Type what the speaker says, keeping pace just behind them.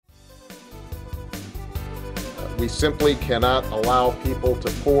We simply cannot allow people to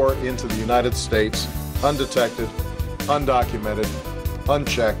pour into the United States undetected, undocumented,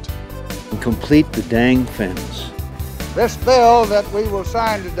 unchecked. And complete the dang fence. This bill that we will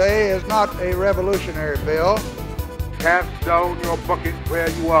sign today is not a revolutionary bill. Cast down your bucket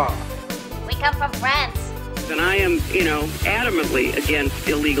where you are. We come from France. And I am, adamantly against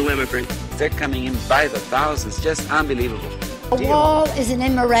illegal immigrants. They're coming in by the thousands, just unbelievable. A wall is an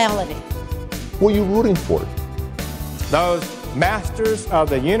immorality. Who are you rooting for? Those masters of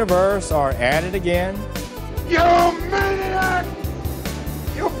the universe are at it again. You maniac!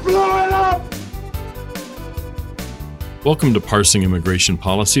 You blew it up! Welcome to Parsing Immigration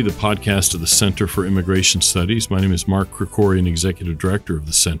Policy, the podcast of the Center for Immigration Studies. My name is Mark Krikorian, Executive Director of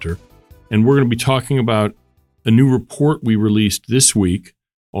the Center, and we're going to be talking about a new report we released this week,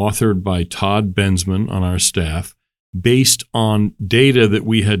 authored by Todd Bensman on our staff, based on data that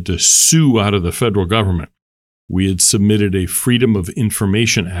we had to sue out of the federal government. We had submitted a Freedom of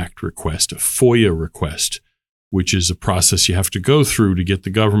Information Act request, a FOIA request, which is a process you have to go through to get the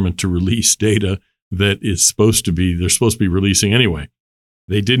government to release data that they're supposed to be releasing anyway.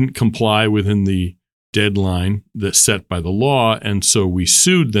 They didn't comply within the deadline that's set by the law, and so we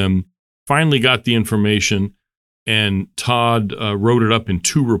sued them, finally got the information, and Todd wrote it up in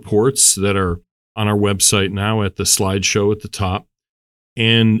two reports that are on our website now at the slideshow at the top.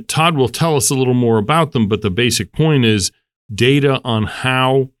 And Todd will tell us a little more about them, but the basic point is data on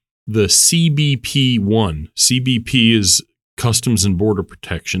how the CBP-1, CBP is Customs and Border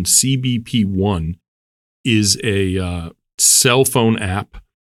Protection, CBP-1 is a cell phone app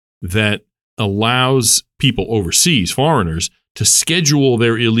that allows people overseas, foreigners, to schedule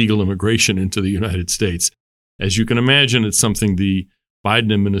their illegal immigration into the United States. As you can imagine, it's something the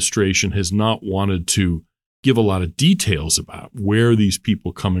Biden administration has not wanted to give a lot of details about. Where are these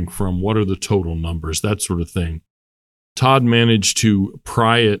people coming from? What are the total numbers? That sort of thing. Todd managed to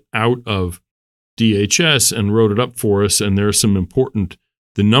pry it out of DHS and wrote it up for us, and there are some important,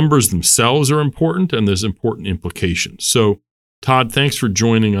 the numbers themselves are important, and there's important implications. So, Todd, thanks for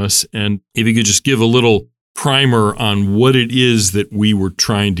joining us, and if you could just give a little primer on what it is that we were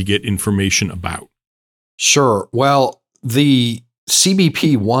trying to get information about. Sure. Well, the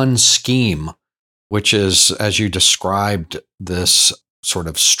CBP-1 scheme, which is, as you described, this sort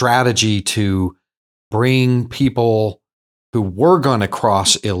of strategy to bring people who were going to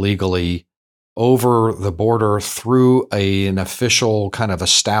cross illegally over the border through an official kind of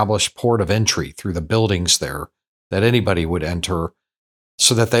established port of entry through the buildings there that anybody would enter,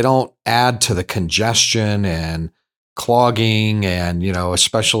 so that they don't add to the congestion and clogging and,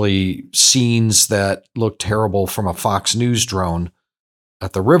 especially scenes that look terrible from a Fox News drone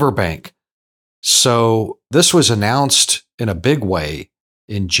at the riverbank. So this was announced in a big way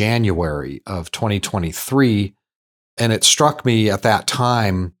in January of 2023. And it struck me at that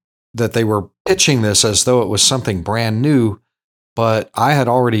time that they were pitching this as though it was something brand new. But I had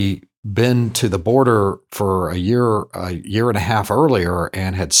already been to the border for a year and a half earlier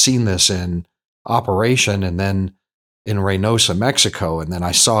and had seen this in operation, and then in Reynosa, Mexico. And then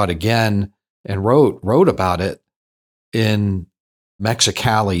I saw it again and wrote about it in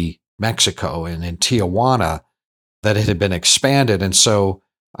Mexicali, Mexico, and in Tijuana, that it had been expanded. And so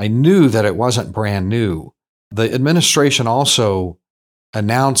I knew that it wasn't brand new. The administration also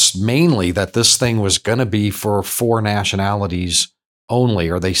announced mainly that this thing was going to be for four nationalities only,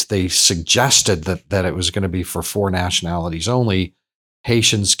 or they suggested that it was going to be for four nationalities only: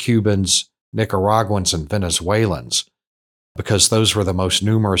 Haitians, Cubans, Nicaraguans, and Venezuelans, because those were the most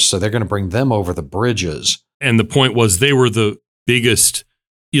numerous. So they're going to bring them over the bridges. And the point was they were the biggest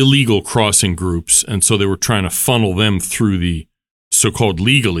illegal crossing groups, and so they were trying to funnel them through the so-called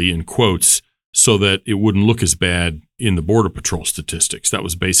legally, in quotes, so that it wouldn't look as bad in the Border Patrol statistics. That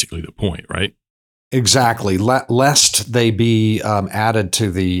was basically the point, right? Exactly. Lest they be added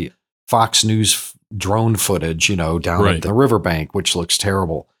to the Fox News drone footage, down at the riverbank, which looks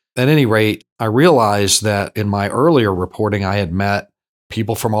terrible. At any rate, I realized that in my earlier reporting, I had met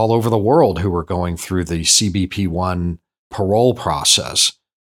people from all over the world who were going through the CBP-1 parole process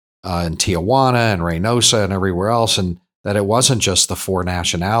in Tijuana and Reynosa and everywhere else, and that it wasn't just the four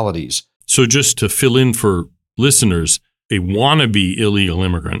nationalities. So just to fill in for listeners, a wannabe illegal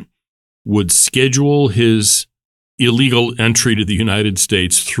immigrant would schedule his illegal entry to the United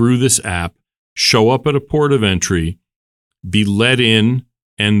States through this app, show up at a port of entry, be let in,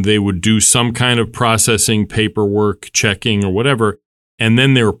 and they would do some kind of processing, paperwork, checking, or whatever, and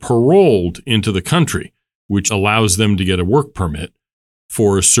then they're paroled into the country, which allows them to get a work permit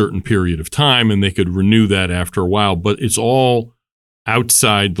for a certain period of time, and they could renew that after a while. But it's all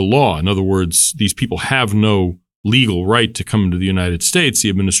outside the law. In other words, these people have no legal right to come into the United States. The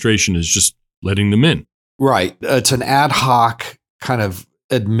administration is just letting them in. Right. It's an ad hoc kind of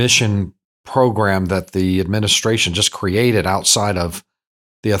admission program that the administration just created outside of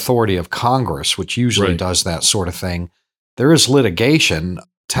the authority of Congress, which usually does that sort of thing. There is litigation.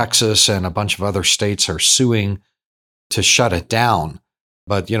 Texas and a bunch of other states are suing to shut it down.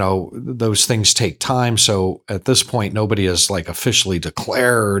 But, those things take time. So at this point, nobody has officially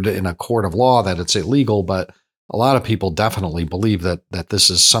declared in a court of law that it's illegal. But a lot of people definitely believe that this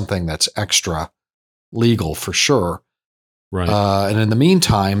is something that's extra legal for sure. Right. And in the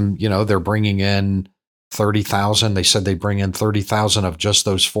meantime, they're bringing in 30,000. They said they bring in 30,000 of just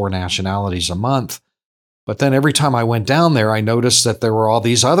those 4 nationalities a month. But then every time I went down there, I noticed that there were all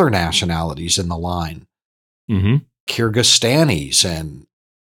these other nationalities in the line. Mm-hmm. Kyrgyzstanis and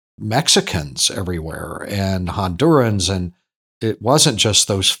Mexicans everywhere and Hondurans. And it wasn't just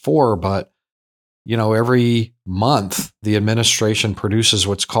those 4, but, every month the administration produces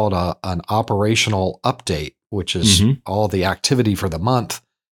what's called an operational update, which is all the activity for the month.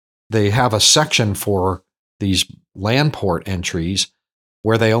 They have a section for these land port entries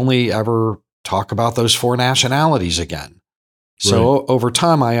where they only ever talk about those 4 nationalities again. So over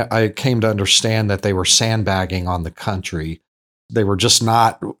time, I came to understand that they were sandbagging on the country. They were just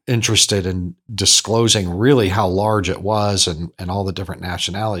not interested in disclosing really how large it was and all the different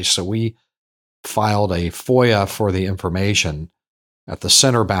nationalities. So we filed a FOIA for the information at the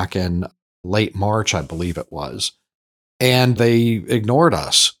center back in late March, I believe it was. And they ignored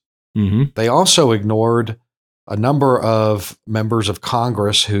us. Mm-hmm. They also ignored a number of members of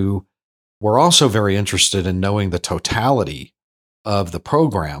Congress who were also very interested in knowing the totality of the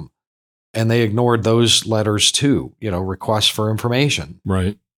program. And they ignored those letters too, requests for information.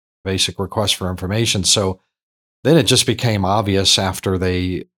 Right. Basic requests for information. So then it just became obvious after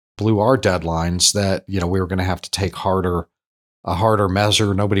they blew our deadlines that, we were going to have to take a harder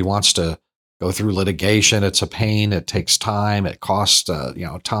measure. Nobody wants to go through litigation. It's a pain. It takes time. It costs,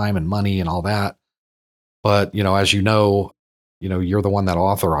 time and money and all that. But, as you're the one that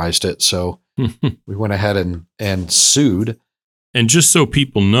authorized it. So we went ahead and sued. And just so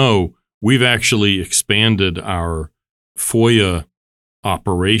people know, we've actually expanded our FOIA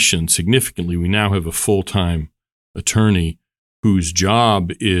operation significantly. We now have a full-time attorney whose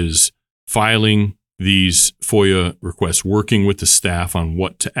job is filing these FOIA requests, working with the staff on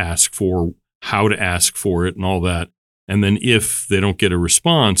what to ask for, how to ask for it, and all that. And then if they don't get a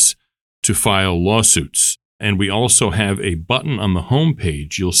response, to file lawsuits. And we also have a button on the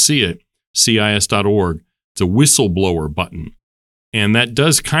homepage. You'll see it, cis.org. It's a whistleblower button. And that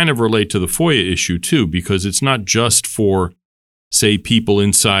does kind of relate to the FOIA issue, too, because it's not just for, say, people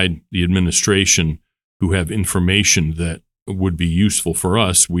inside the administration who have information that would be useful for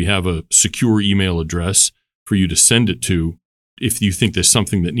us. We have a secure email address for you to send it to if you think there's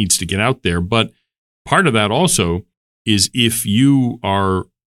something that needs to get out there. But part of that also is if you are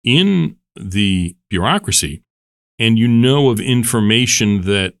in the bureaucracy and you know of information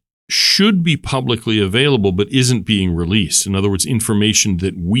that should be publicly available but isn't being released. In other words, information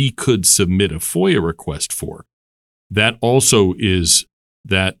that we could submit a FOIA request for. That also is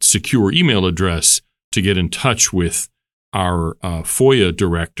that secure email address to get in touch with our FOIA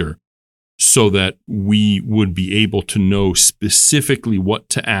director so that we would be able to know specifically what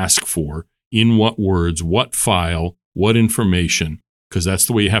to ask for, in what words, what file, what information, because that's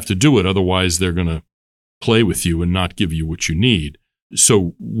the way you have to do it. Otherwise, they're going to play with you and not give you what you need.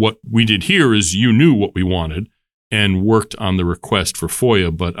 So what we did here is you knew what we wanted and worked on the request for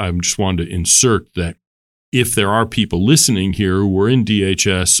FOIA, but I just wanted to insert that if there are people listening here who are in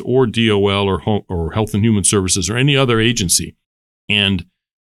DHS or DOL or Health and Human Services or any other agency, and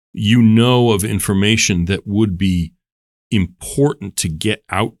you know of information that would be important to get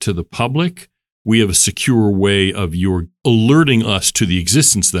out to the public, we have a secure way of your alerting us to the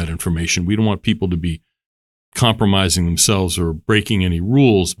existence of that information. We don't want people to be compromising themselves or breaking any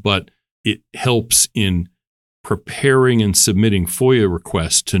rules, but it helps in preparing and submitting FOIA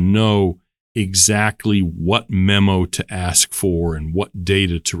requests to know exactly what memo to ask for and what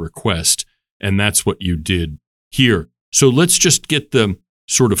data to request. And that's what you did here. So let's just get the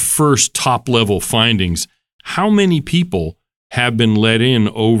sort of first top level findings. How many people have been let in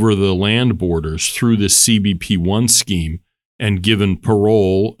over the land borders through this CBP-1 scheme and given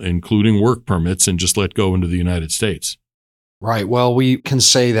parole, including work permits, and just let go into the United States? Right. Well, we can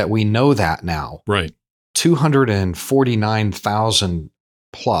say that we know that now. Right. 249,000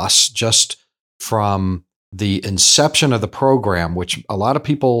 plus just from the inception of the program, which a lot of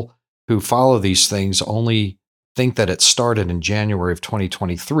people who follow these things only think that it started in January of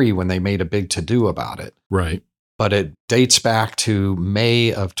 2023 when they made a big to-do about it. Right. but it dates back to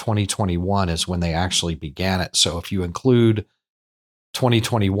May of 2021 is when they actually began it. So if you include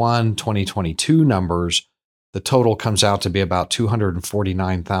 2021, 2022 numbers, the total comes out to be about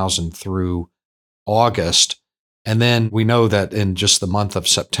 249,000 through August. And then we know that in just the month of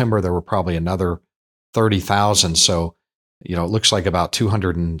September, there were probably another 30,000. So, it looks like about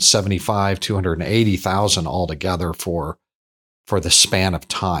 275, 280,000 altogether for the span of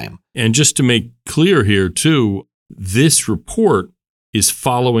time. And just to make clear here too, this report is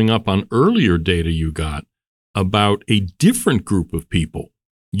following up on earlier data you got about a different group of people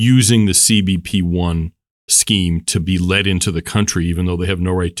using the CBP-1 scheme to be let into the country, even though they have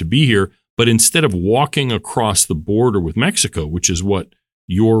no right to be here. But instead of walking across the border with Mexico, which is what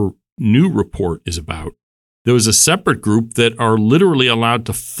your new report is about, there was a separate group that are literally allowed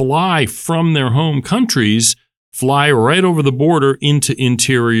to fly from their home countries, fly right over the border into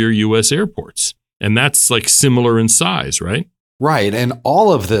interior U.S. airports. And that's like similar in size, right? Right. And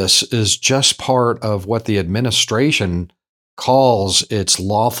all of this is just part of what the administration calls its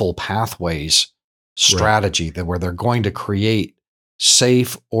lawful pathways strategy, that where they're going to create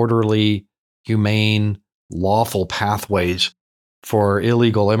safe, orderly, humane, lawful pathways for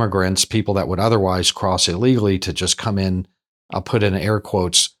illegal immigrants, people that would otherwise cross illegally, to just come in, I'll put in air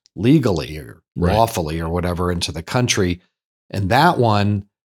quotes, legally or lawfully or whatever into the country. And that one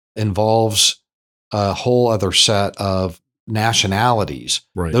involves a whole other set of nationalities.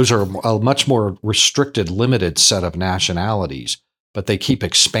 Right. Those are a much more restricted, limited set of nationalities, but they keep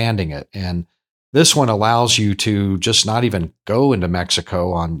expanding it. And this one allows you to just not even go into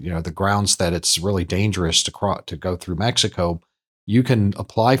Mexico on, the grounds that it's really dangerous to go through Mexico. You can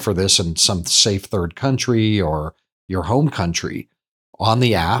apply for this in some safe third country or your home country on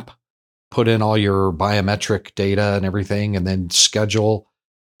the app, put in all your biometric data and everything, and then schedule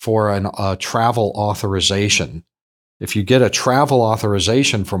for a travel authorization. If you get a travel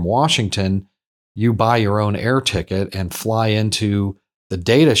authorization from Washington, you buy your own air ticket and fly into, the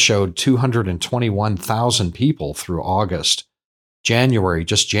data showed 221,000 people through January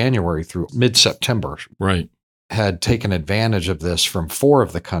through mid-September. Right. Had taken advantage of this from 4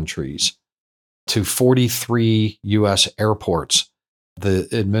 of the countries to 43 U.S. airports. The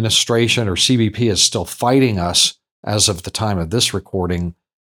administration, or CBP, is still fighting us as of the time of this recording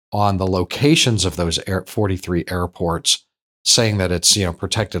on the locations of those 43 airports, saying that it's,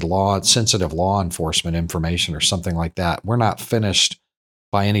 protected sensitive law enforcement information or something like that. We're not finished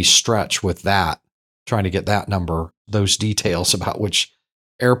by any stretch with that, trying to get that number, those details about which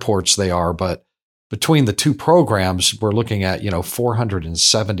airports they are. But between the two programs, we're looking at,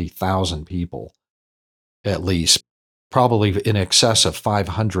 470,000 people, at least, probably in excess of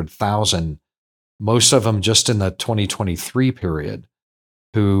 500,000, most of them just in the 2023 period,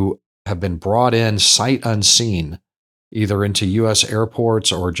 who have been brought in sight unseen, either into U.S.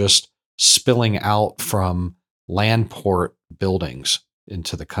 airports or just spilling out from land port buildings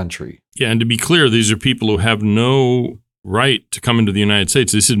into the country. Yeah, and to be clear, these are people who have no right to come into the United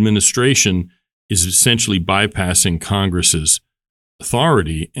States. This administration is essentially bypassing Congress's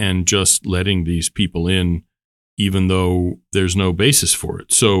authority and just letting these people in, even though there's no basis for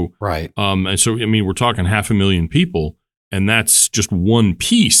it. So, right. And so, we're talking 500,000 people, and that's just one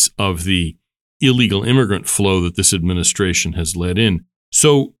piece of the illegal immigrant flow that this administration has let in.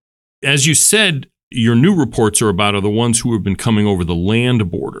 So, as you said, your new reports are the ones who have been coming over the land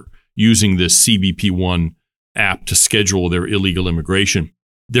border using this CBP-1 app to schedule their illegal immigration.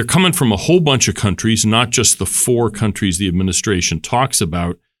 They're coming from a whole bunch of countries, not just the 4 countries the administration talks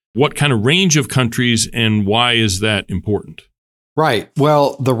about. What kind of range of countries, and why is that important? Right.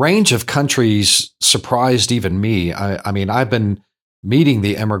 Well, the range of countries surprised even me. I've been meeting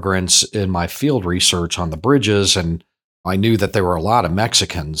the immigrants in my field research on the bridges, and I knew that there were a lot of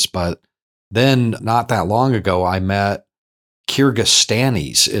Mexicans, but then not that long ago, I met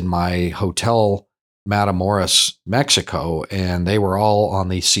Kyrgyzstanis in my hotel, Matamoros, Mexico, and they were all on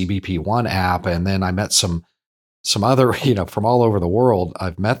the CBP-1 app. And then I met some other, from all over the world.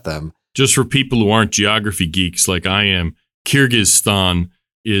 I've met them. Just for people who aren't geography geeks like I am, Kyrgyzstan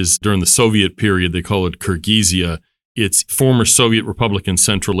is, during the Soviet period, they call it Kyrgyzia. It's former Soviet Republic in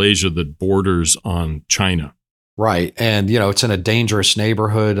Central Asia that borders on China. Right. And, it's in a dangerous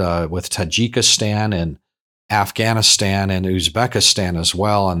neighborhood with Tajikistan and Afghanistan and Uzbekistan as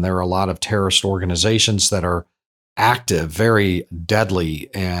well. And there are a lot of terrorist organizations that are active, very deadly,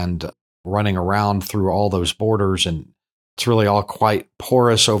 and running around through all those borders. And it's really all quite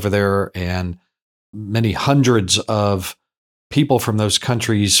porous over there. And many hundreds of people from those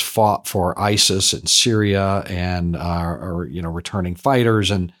countries fought for ISIS in Syria and are returning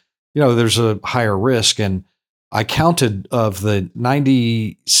fighters. And, there's a higher risk. And I counted of the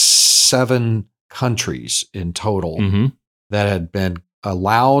 97 countries in total that had been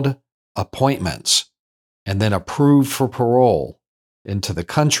allowed appointments and then approved for parole into the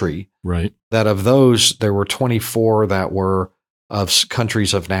country. Right. That of those, there were 24 that were of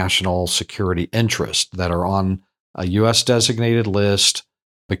countries of national security interest that are on a U.S. designated list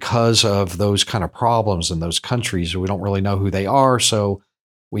because of those kind of problems in those countries. We don't really know who they are, so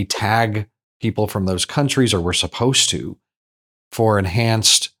we tag people from those countries, or we're supposed to, for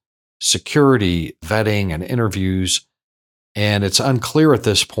enhanced security vetting and interviews. And it's unclear at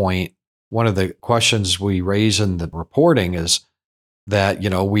this point. One of the questions we raise in the reporting is that,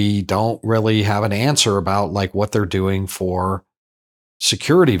 we don't really have an answer about like what they're doing for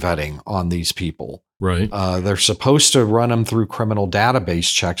security vetting on these people. Right. They're supposed to run them through criminal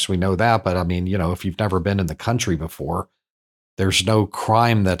database checks. We know that. But I mean, if you've never been in the country before, there's no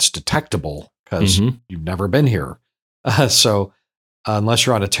crime that's detectable because you've never been here. So unless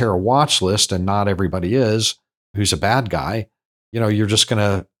you're on a terror watch list, and not everybody is, who's a bad guy, you're just going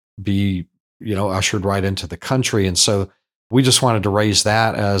to be, ushered right into the country. And so we just wanted to raise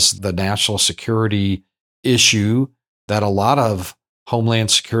that as the national security issue that a lot of Homeland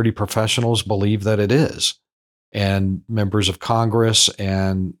Security professionals believe that it is. And members of Congress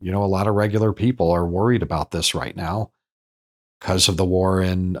and, a lot of regular people are worried about this right now because of the war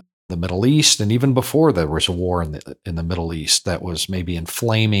in the Middle East. And even before there was a war in the Middle East that was maybe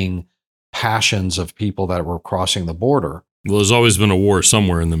inflaming passions of people that were crossing the border. Well, there's always been a war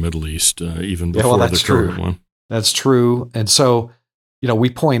somewhere in the Middle East, even before the current one. That's true. And so, we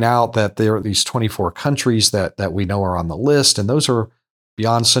point out that there are these 24 countries that we know are on the list, and those are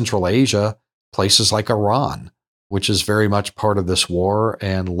beyond Central Asia, places like Iran, which is very much part of this war,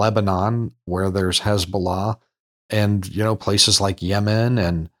 and Lebanon, where there's Hezbollah, and, places like Yemen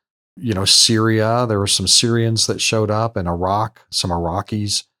and, Syria. There were some Syrians that showed up, and Iraq, some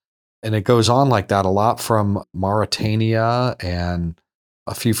Iraqis. And it goes on like that, a lot from Mauritania and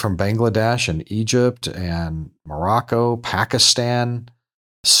a few from Bangladesh and Egypt and Morocco, Pakistan,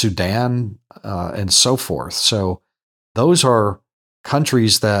 Sudan, and so forth. So those are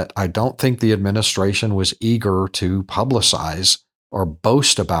countries that I don't think the administration was eager to publicize or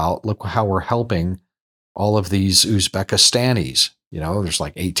boast about. Look how we're helping all of these Uzbekistanis. There's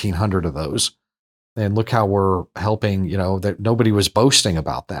like 1,800 of those. And look how we're helping, that nobody was boasting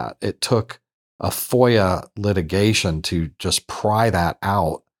about that. It took a FOIA litigation to just pry that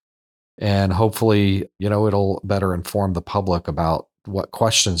out. And hopefully, it'll better inform the public about what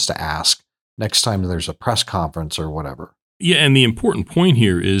questions to ask next time there's a press conference or whatever. Yeah, and the important point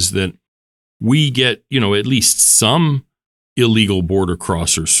here is that we get, at least some illegal border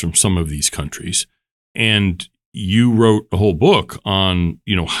crossers from some of these countries. And you wrote a whole book on,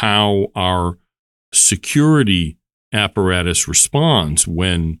 how our security apparatus responds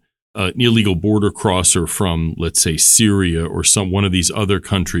when an illegal border crosser from, let's say, Syria or one of these other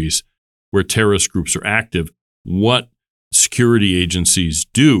countries where terrorist groups are active, what security agencies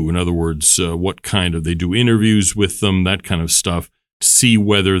do. In other words, they do interviews with them, that kind of stuff, see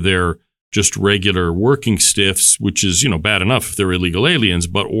whether they're just regular working stiffs, which is, bad enough if they're illegal aliens,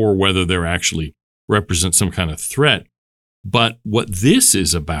 or whether they're actually represent some kind of threat. But what this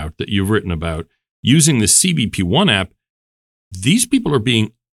is about, that you've written about, using the CBP1 app, these people are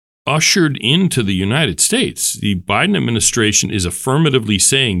being ushered into the United States. The Biden administration is affirmatively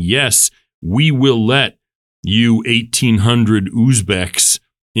saying, yes, we will let you 1,800 Uzbeks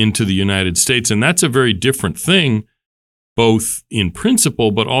into the United States. And that's a very different thing, both in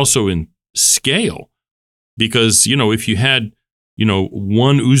principle, but also in scale. Because, if you had,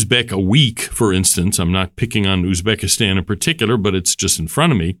 one Uzbek a week, for instance, I'm not picking on Uzbekistan in particular, but it's just in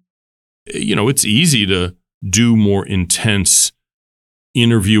front of me. It's easy to do more intense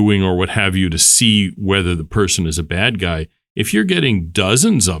interviewing or what have you to see whether the person is a bad guy. If you're getting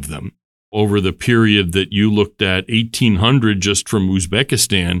dozens of them over the period that you looked at, 1,800 just from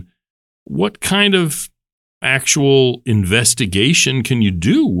Uzbekistan, what kind of actual investigation can you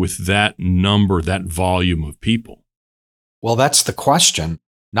do with that number, that volume of people? Well, that's the question.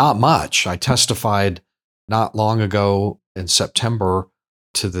 Not much. I testified not long ago in September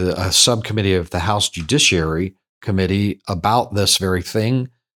to the subcommittee of the House Judiciary Committee about this very thing.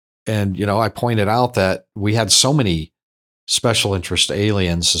 And, I pointed out that we had so many special interest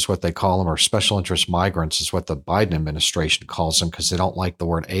aliens, is what they call them, or special interest migrants is what the Biden administration calls them, because they don't like the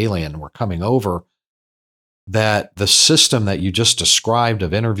word alien. We're coming over, that the system that you just described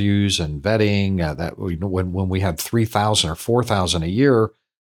of interviews and vetting, that when we had 3,000 or 4,000 a year,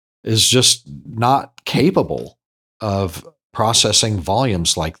 is just not capable of processing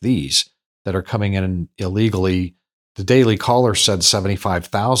volumes like these. that are coming in illegally. The Daily Caller said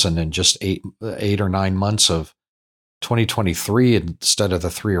 75,000 in just 8 or 9 months of 2023 instead of the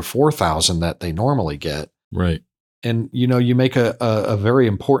 3 or 4,000 that they normally get. Right. And, you make a very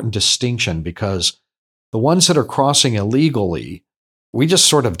important distinction, because the ones that are crossing illegally, we just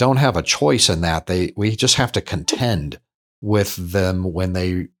sort of don't have a choice in that. We just have to contend with them when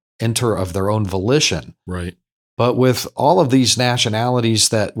they enter of their own volition. Right. But with all of these nationalities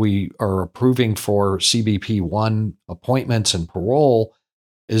that we are approving for CBP 1 appointments and parole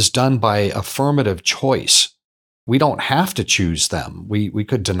is done by affirmative choice. We don't have to choose them. We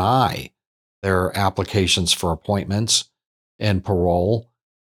could deny their applications for appointments and parole.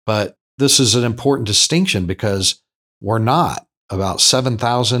 But this is an important distinction, because we're not about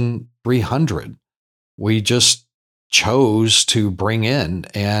 7,300. We just chose to bring in,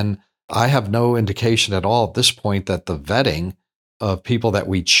 and I have no indication at all at this point that the vetting of people that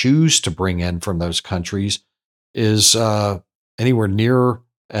we choose to bring in from those countries is anywhere near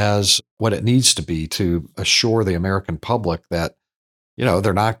as what it needs to be to assure the American public that,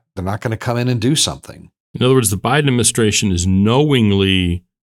 they're not going to come in and do something. In other words, the Biden administration is knowingly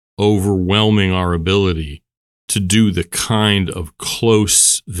overwhelming our ability to do the kind of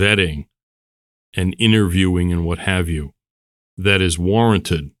close vetting and interviewing and what have you that is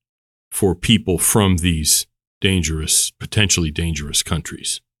warranted for people from these potentially dangerous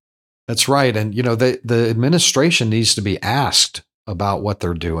countries. That's right. And, the administration needs to be asked about what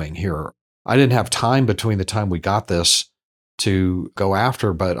they're doing here. I didn't have time between the time we got this to go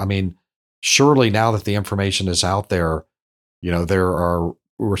after, but I mean, surely now that the information is out there, there are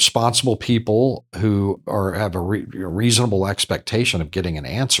responsible people who have a reasonable expectation of getting an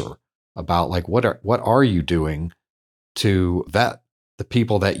answer about, like, what are you doing to vet the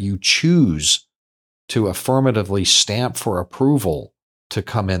people that you choose to affirmatively stamp for approval to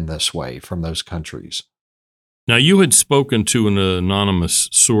come in this way from those countries. Now, you had spoken to an anonymous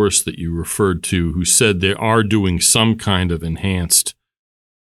source that you referred to who said they are doing some kind of enhanced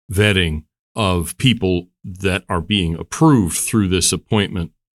vetting of people that are being approved through this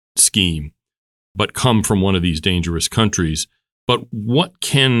appointment scheme, but come from one of these dangerous countries. But what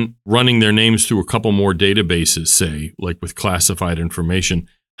can running their names through a couple more databases say, like with classified information,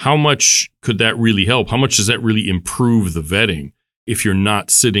 how much could that really help? How much does that really improve the vetting if you're not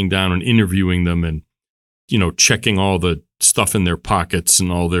sitting down and interviewing them and, checking all the stuff in their pockets and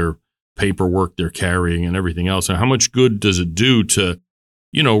all their paperwork they're carrying and everything else? And how much good does it do to,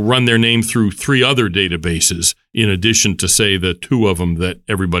 run their name through 3 other databases in addition to, say, the 2 of them that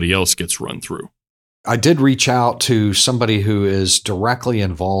everybody else gets run through? I did reach out to somebody who is directly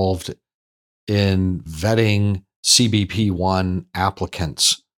involved in vetting CBP 1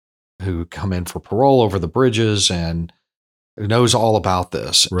 applicants who come in for parole over the bridges and knows all about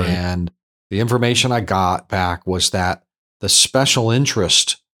this. Right. And the information I got back was that the special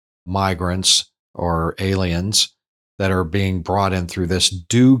interest migrants or aliens that are being brought in through this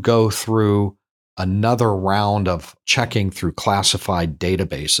do go through another round of checking through classified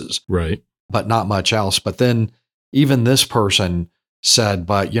databases. Right. But not much else. But then even this person said,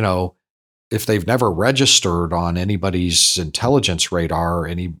 but, if they've never registered on anybody's intelligence radar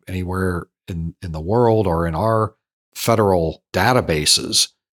anywhere in the world or in our federal databases,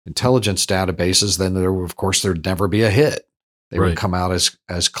 intelligence databases, then there'd never be a hit. They Right. would come out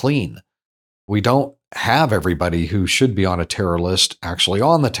as clean. We don't have everybody who should be on a terror list actually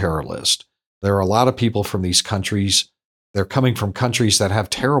on the terror list. There are a lot of people from these countries. They're coming from countries that have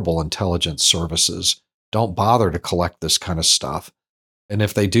terrible intelligence services, don't bother to collect this kind of stuff. And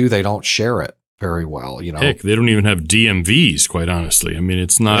if they do, they don't share it very well. Heck, they don't even have DMVs, quite honestly. I mean,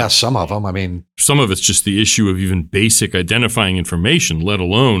 it's not. Yeah, some of them. Some of it's just the issue of even basic identifying information, let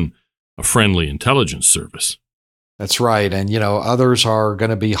alone a friendly intelligence service. That's right. And, others are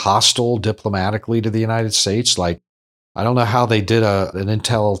going to be hostile diplomatically to the United States. Like, I don't know how they did an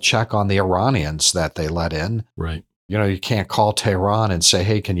intel check on the Iranians that they let in. Right. You can't call Tehran and say,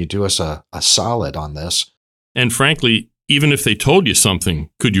 hey, can you do us a solid on this? And frankly, even if they told you something,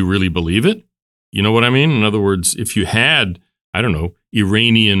 could you really believe it? You know what I mean? In other words, if you had, I don't know,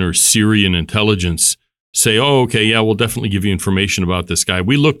 Iranian or Syrian intelligence say, oh, okay, yeah, we'll definitely give you information about this guy.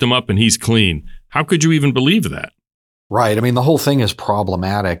 We looked him up and he's clean. How could you even believe that? Right. I mean, the whole thing is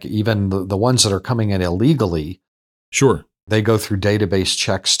problematic. Even the ones that are coming in illegally. Sure. They go through database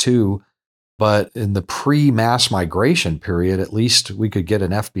checks too. But in the pre-mass migration period, at least we could get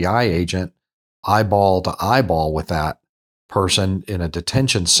an FBI agent eyeball to eyeball with that person in a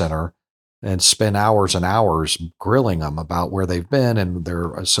detention center and spend hours and hours grilling them about where they've been and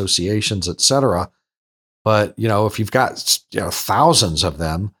their associations, et cetera. But, if you've got, thousands of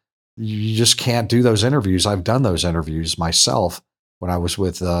them, you just can't do those interviews. I've done those interviews myself when I was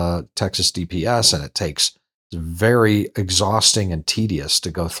with Texas DPS, and it's very exhausting and tedious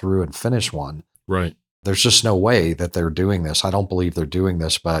to go through and finish one. Right. There's just no way that they're doing this. I don't believe they're doing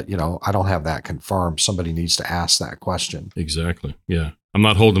this, but I don't have that confirmed. Somebody needs to ask that question. Exactly. Yeah. I'm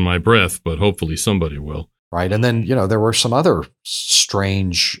not holding my breath, but hopefully somebody will. Right. And then, there were some other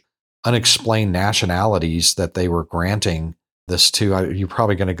strange, unexplained nationalities that they were granting this to. You're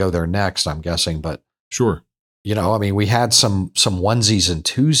probably going to go there next, I'm guessing, but sure. We had some onesies and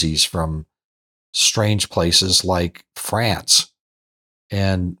twosies from strange places like France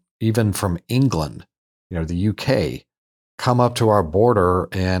and even from England, the UK, come up to our border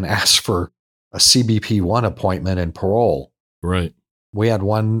and ask for a CBP-1 appointment and parole. Right. We had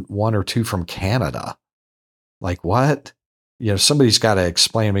one or two from Canada. Like, what? Somebody's got to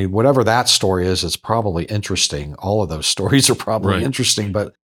explain to me. Whatever that story is, it's probably interesting. All of those stories are probably interesting,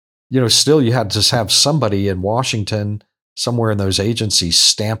 but still you had to just have somebody in Washington, somewhere in those agencies,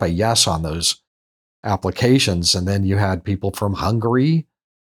 stamp a yes on those applications. And then you had people from Hungary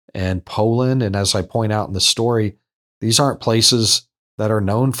and Poland. And as I point out in the story, these aren't places that are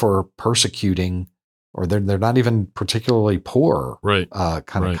known for persecuting, or they're not even particularly poor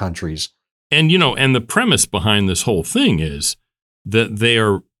kind of countries. And, and the premise behind this whole thing is that they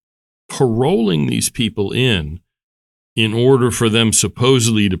are paroling these people in order for them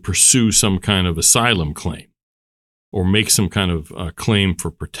supposedly to pursue some kind of asylum claim or make some kind of claim for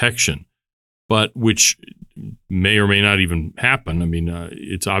protection, but which may or may not even happen. I mean,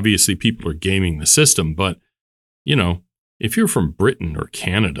 it's obviously people are gaming the system, but, if you're from Britain or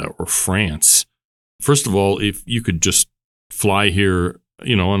Canada or France, first of all, if you could just fly here,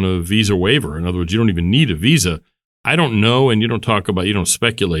 on a visa waiver, in other words, you don't even need a visa. I don't know, and you don't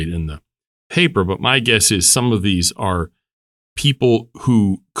speculate in the paper, but my guess is some of these are people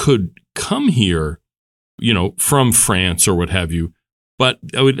who could come here, from France or what have you, but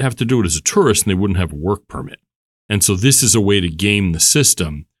I would have to do it as a tourist and they wouldn't have a work permit. And so this is a way to game the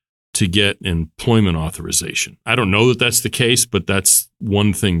system to get employment authorization. I don't know that that's the case, but that's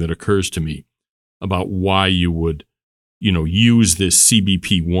one thing that occurs to me about why you would, use this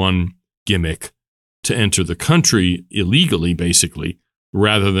CBP-1 gimmick to enter the country illegally, basically,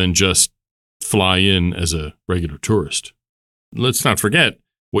 rather than just fly in as a regular tourist. Let's not forget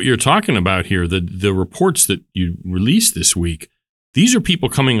what you're talking about here, the reports that you released this week. These are people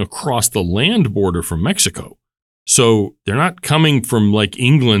coming across the land border from Mexico. So they're not coming from like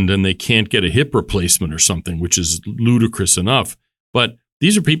England and they can't get a hip replacement or something, which is ludicrous enough. But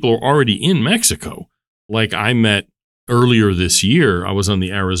these are people who are already in Mexico. Like I met earlier this year, I was on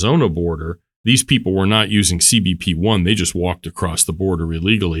the Arizona border. These people were not using CBP-1. They just walked across the border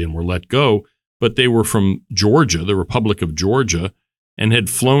illegally and were let go. But they were from Georgia, the Republic of Georgia, and had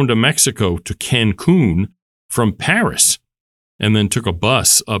flown to Mexico, to Cancun from Paris, and then took a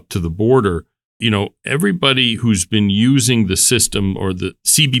bus up to the border. Everybody who's been using the system or the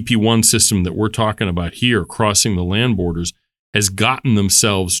CBP-1 system that we're talking about here, crossing the land borders, has gotten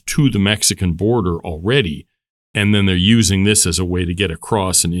themselves to the Mexican border already. And then they're using this as a way to get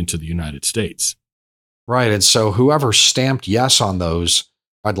across and into the United States. Right. And so whoever stamped yes on those,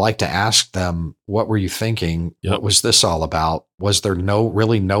 I'd like to ask them, what were you thinking? Yep. What was this all about? Was there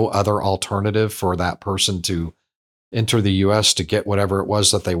really no other alternative for that person to enter the U.S. to get whatever it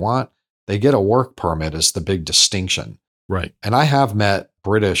was that they want? They get a work permit is the big distinction. Right. And I have met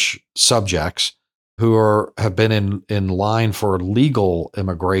British subjects who have been in line for legal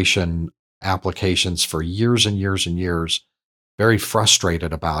immigration applications for years and years and years, very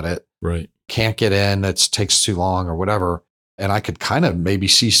frustrated about it. Right. Can't get in. It takes too long or whatever. And I could kind of maybe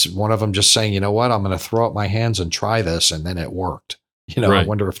see one of them just saying, you know what, I'm going to throw up my hands and try this. And then it worked. Right. I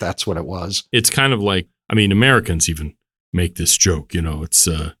wonder if that's what it was. It's kind of like, Americans even make this joke, it's,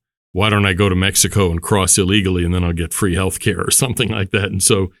 why don't I go to Mexico and cross illegally and then I'll get free health care or something like that. And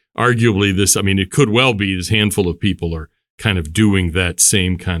so arguably this, it could well be this handful of people are kind of doing that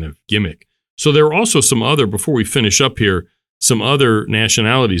same kind of gimmick. So there are also some other, before we finish up here, some other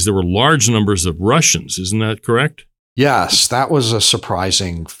nationalities. There were large numbers of Russians. Isn't that correct? Yes, that was a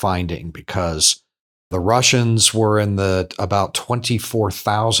surprising finding because the Russians were in about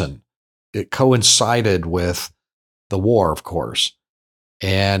 24,000. It coincided with the war, of course.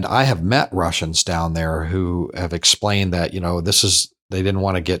 And I have met Russians down there who have explained that, they didn't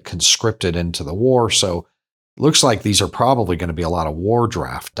want to get conscripted into the war. So it looks like these are probably going to be a lot of war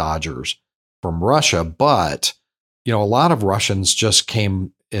draft dodgers from Russia. But, a lot of Russians just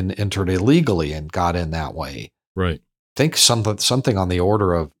came and entered illegally and got in that way. Right. I think something on the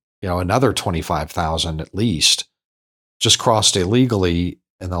order of, another 25,000 at least just crossed illegally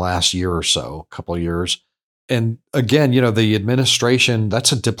in the last year or so, a couple of years. And again, the administration,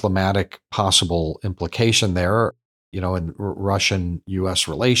 that's a diplomatic possible implication there, in Russian-U.S.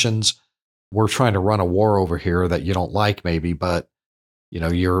 relations. We're trying to run a war over here that you don't like maybe, but,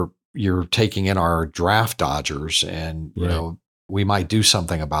 you're taking in our draft dodgers and, we might do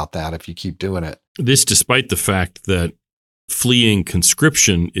something about that if you keep doing it. This despite the fact that fleeing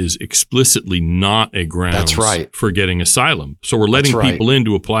conscription is explicitly not a grounds for getting asylum. So we're letting people in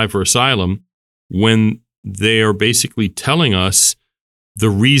to apply for asylum when they are basically telling us the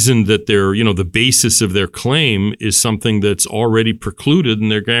reason that they're, the basis of their claim is something that's already precluded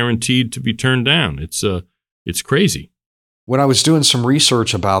and they're guaranteed to be turned down. It's crazy. When I was doing some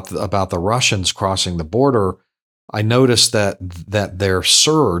research about the Russians crossing the border, I noticed that their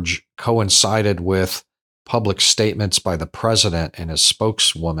surge coincided with public statements by the president and his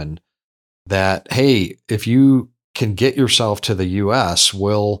spokeswoman that, hey, if you can get yourself to the U.S.,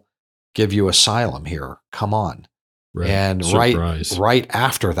 we'll give you asylum here. Come on. Right. And Surprise. right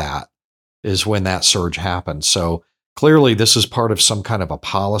after that is when that surge happened. So clearly this is part of some kind of a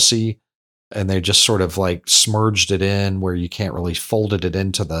policy, and they just sort of like smurged it in where you can't really folded it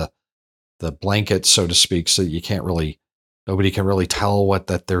into the blanket, so to speak, so that nobody can really tell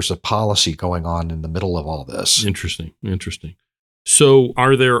that there's a policy going on in the middle of all this. Interesting. So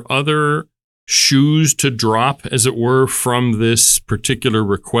are there other shoes to drop, as it were, from this particular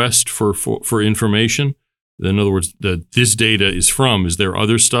request for information? In other words, this data is from, is there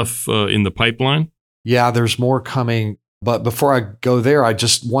other stuff in the pipeline? Yeah, there's more coming. But before I go there,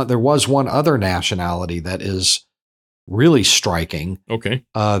 there was one other nationality that is really striking. Okay.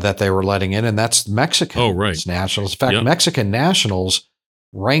 That they were letting in, and that's Mexican nationals. In fact, Mexican nationals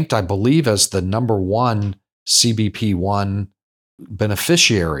ranked, I believe, as the number one CBP 1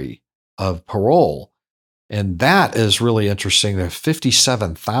 beneficiary of parole. And that is really interesting. There are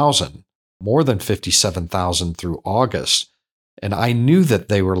 57,000, more than 57,000 through August. And I knew that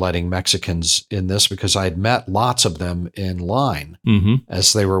they were letting Mexicans in this because I had met lots of them in line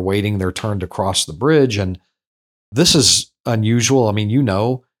as they were waiting their turn to cross the bridge. And this is unusual. I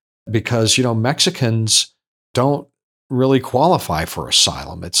mean, because, Mexicans don't really qualify for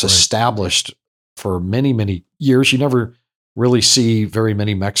asylum. It's established for many, many years. You never really see very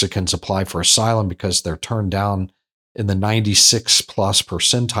many Mexicans apply for asylum because they're turned down in the 96 plus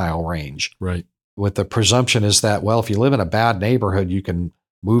percentile range. Right. With the presumption is that, well, if you live in a bad neighborhood, you can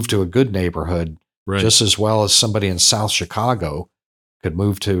move to a good neighborhood just as well as somebody in South Chicago could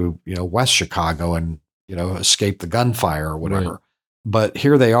move to, West Chicago and, escape the gunfire or whatever. Right. But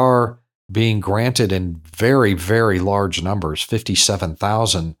here they are being granted in very, very large numbers,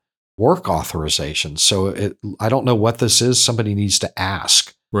 57,000 work authorizations. So I don't know what this is. Somebody needs to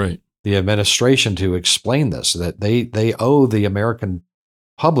ask the administration to explain this, that they owe the American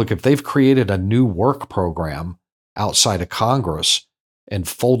public, if they've created a new work program outside of Congress and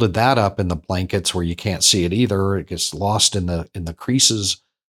folded that up in the blankets where you can't see it either, it gets lost in the creases,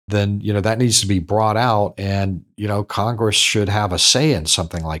 then, that needs to be brought out. And, Congress should have a say in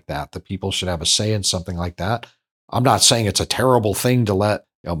something like that. The people should have a say in something like that. I'm not saying it's a terrible thing to let,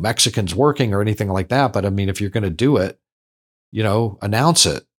 Mexicans working or anything like that. But I mean, if you're going to do it, announce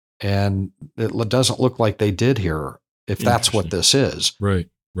it. And it doesn't look like they did here, if that's what this is. Right.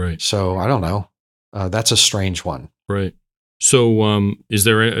 So I don't know. That's a strange one. Right. So is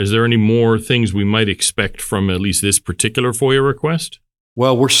there any more things we might expect from at least this particular FOIA request?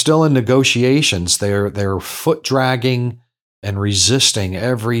 Well, we're still in negotiations. They're foot dragging and resisting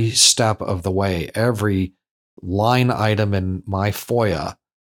every step of the way. Every line item in my FOIA,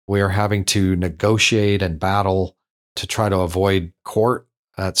 we are having to negotiate and battle to try to avoid court.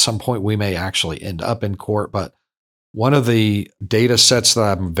 At some point, we may actually end up in court. But one of the data sets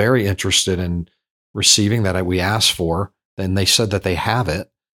that I'm very interested in receiving that we asked for, and they said that they have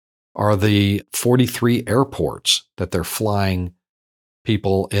it, are the 43 airports that they're flying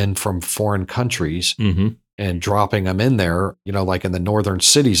people in from foreign countries and dropping them in there, like in the northern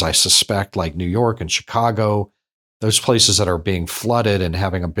cities, I suspect, like New York and Chicago, those places that are being flooded and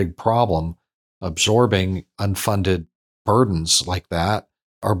having a big problem absorbing unfunded burdens like that,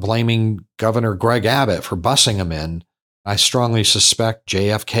 are blaming Governor Greg Abbott for busing them in. I strongly suspect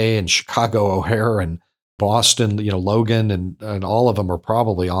JFK and Chicago O'Hare and Boston, Logan and all of them are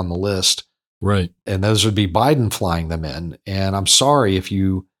probably on the list. Right. And those would be Biden flying them in. And I'm sorry if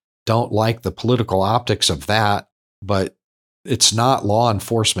you don't like the political optics of that, but it's not law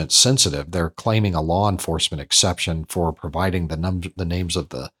enforcement sensitive. They're claiming a law enforcement exception for providing the names of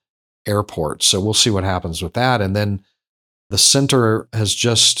the airports. So we'll see what happens with that. And then the center has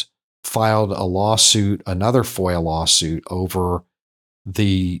just filed a lawsuit, another FOIA lawsuit over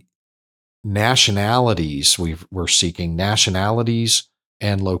the nationalities. We're seeking nationalities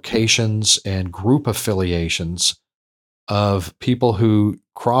and locations and group affiliations of people who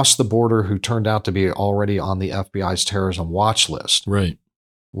crossed the border who turned out to be already on the FBI's terrorism watch list. Right.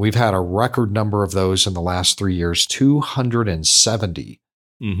 We've had a record number of those in the last 3 years, 270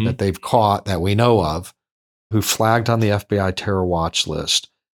 that they've caught that we know of who flagged on the FBI terror watch list.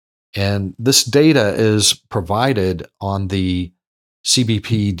 And this data is provided on the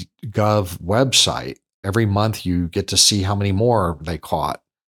CBP Gov website. Every month you get to see how many more they caught,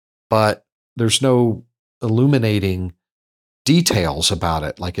 but there's no illuminating details about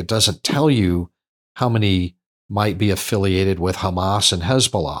it. Like, it doesn't tell you how many might be affiliated with Hamas and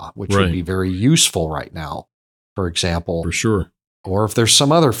Hezbollah, which would be very useful right now, for example. For sure. Or if there's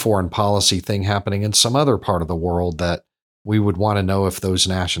some other foreign policy thing happening in some other part of the world that we would want to know if those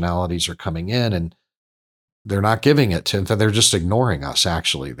nationalities are coming in, and they're not giving it to them. They're just ignoring us,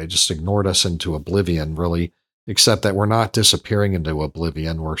 actually. They just ignored us into oblivion, really, except that we're not disappearing into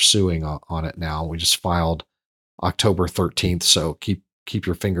oblivion. We're suing on it now. We just filed October 13th, so keep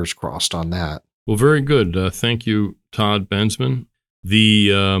your fingers crossed on that. Well, very good. Thank you, Todd Bensman.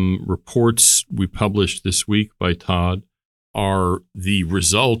 The reports we published this week by Todd are the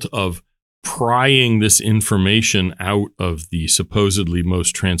result of prying this information out of the supposedly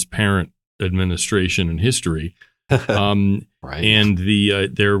most transparent administration in history. Right. And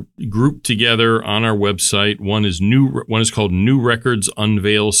they're grouped together on our website. One is called New Records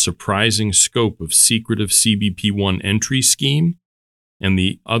Unveils Surprising Scope of Secretive CBP-1 Entry Scheme. And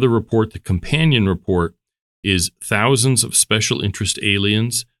the other report, the companion report, is Thousands of Special Interest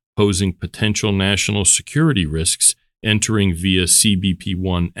Aliens Posing Potential National Security Risks Entering via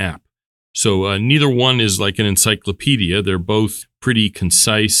CBP-1 app. So neither one is like an encyclopedia. They're both pretty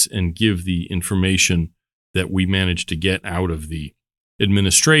concise and give the information that we managed to get out of the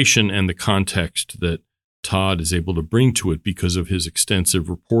administration and the context that Todd is able to bring to it because of his extensive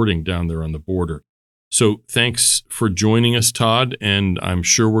reporting down there on the border. So thanks for joining us, Todd, and I'm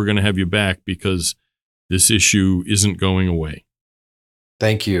sure we're going to have you back because this issue isn't going away.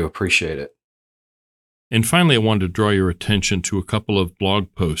 Thank you. Appreciate it. And finally, I wanted to draw your attention to a couple of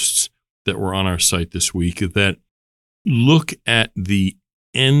blog posts that were on our site this week that look at the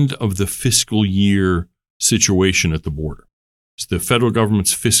end of the fiscal year situation at the border. So the federal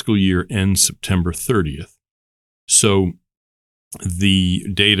government's fiscal year ends September 30th. So the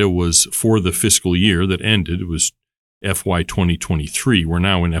data was for the fiscal year that ended. It was FY 2023. We're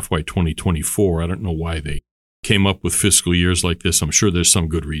now in FY 2024. I don't know why they came up with fiscal years like this. I'm sure there's some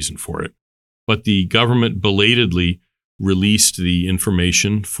good reason for it. But the government belatedly released the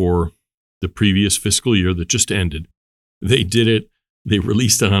information for the previous fiscal year that just ended. They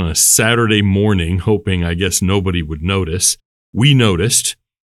released it on a Saturday morning, hoping, I guess, nobody would notice. We noticed.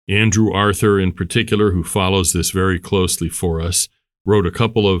 Andrew Arthur, in particular, who follows this very closely for us, wrote a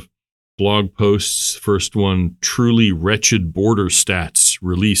couple of blog posts. First one, Truly Wretched Border Stats,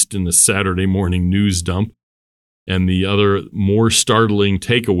 released in the Saturday morning news dump. And the other, More Startling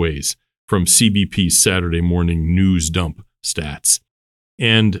Takeaways from CBP's Saturday morning news dump stats.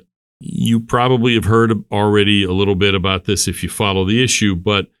 And you probably have heard already a little bit about this if you follow the issue,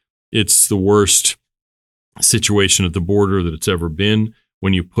 but it's the worst situation at the border that it's ever been.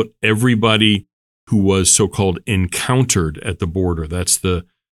 When you put everybody who was so-called encountered at the border, that's the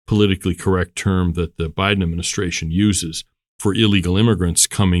politically correct term that the Biden administration uses for illegal immigrants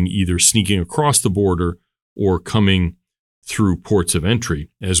coming, either sneaking across the border or coming through ports of entry,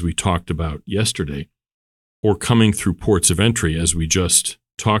 as we talked about yesterday, or coming through ports of entry, as we just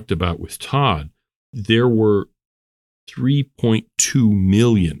talked about with Todd. There were 3.2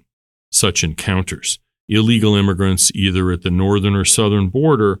 million such encounters. Illegal immigrants either at the northern or southern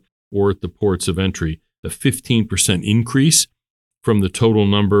border or at the ports of entry, a 15% increase from the total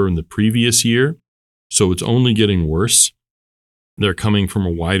number in the previous year. So it's only getting worse. They're coming from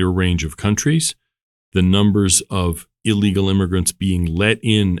a wider range of countries. The numbers of illegal immigrants being let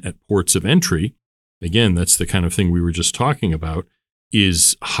in at ports of entry, again, that's the kind of thing we were just talking about,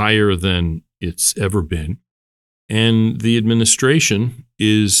 is higher than it's ever been. And the administration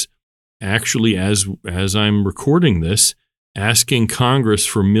is actually, as I'm recording this, asking Congress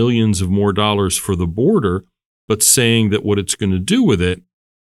for millions of more dollars for the border, but saying that what it's going to do with it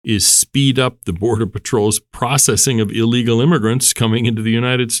is speed up the Border Patrol's processing of illegal immigrants coming into the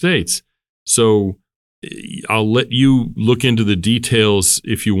United States. So I'll let you look into the details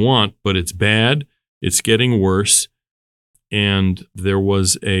if you want, but it's bad. It's getting worse. And there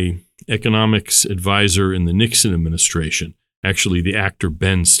was a economics advisor in the Nixon administration, actually the actor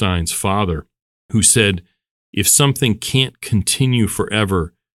Ben Stein's father, who said if something can't continue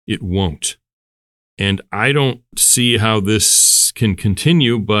forever, it won't. And I don't see how this can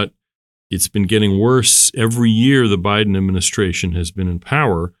continue, but it's been getting worse every year the Biden administration has been in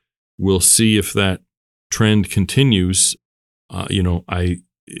power. We'll see if that trend continues.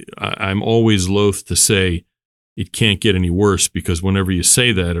 I'm always loath to say it can't get any worse, because whenever you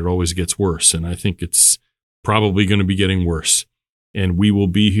say that, it always gets worse. And I think it's probably going to be getting worse. And we will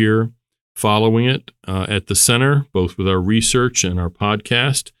be here following it at the center, both with our research and our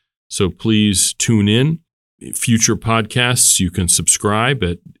podcast. So please tune in. Future podcasts, you can subscribe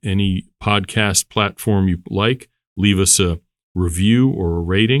at any podcast platform you like. Leave us a review or a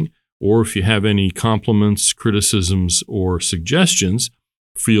rating. Or if you have any compliments, criticisms, or suggestions,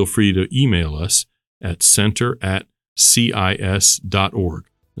 feel free to email us at center@cis.org.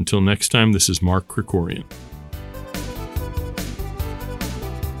 Until next time, this is Mark Krikorian.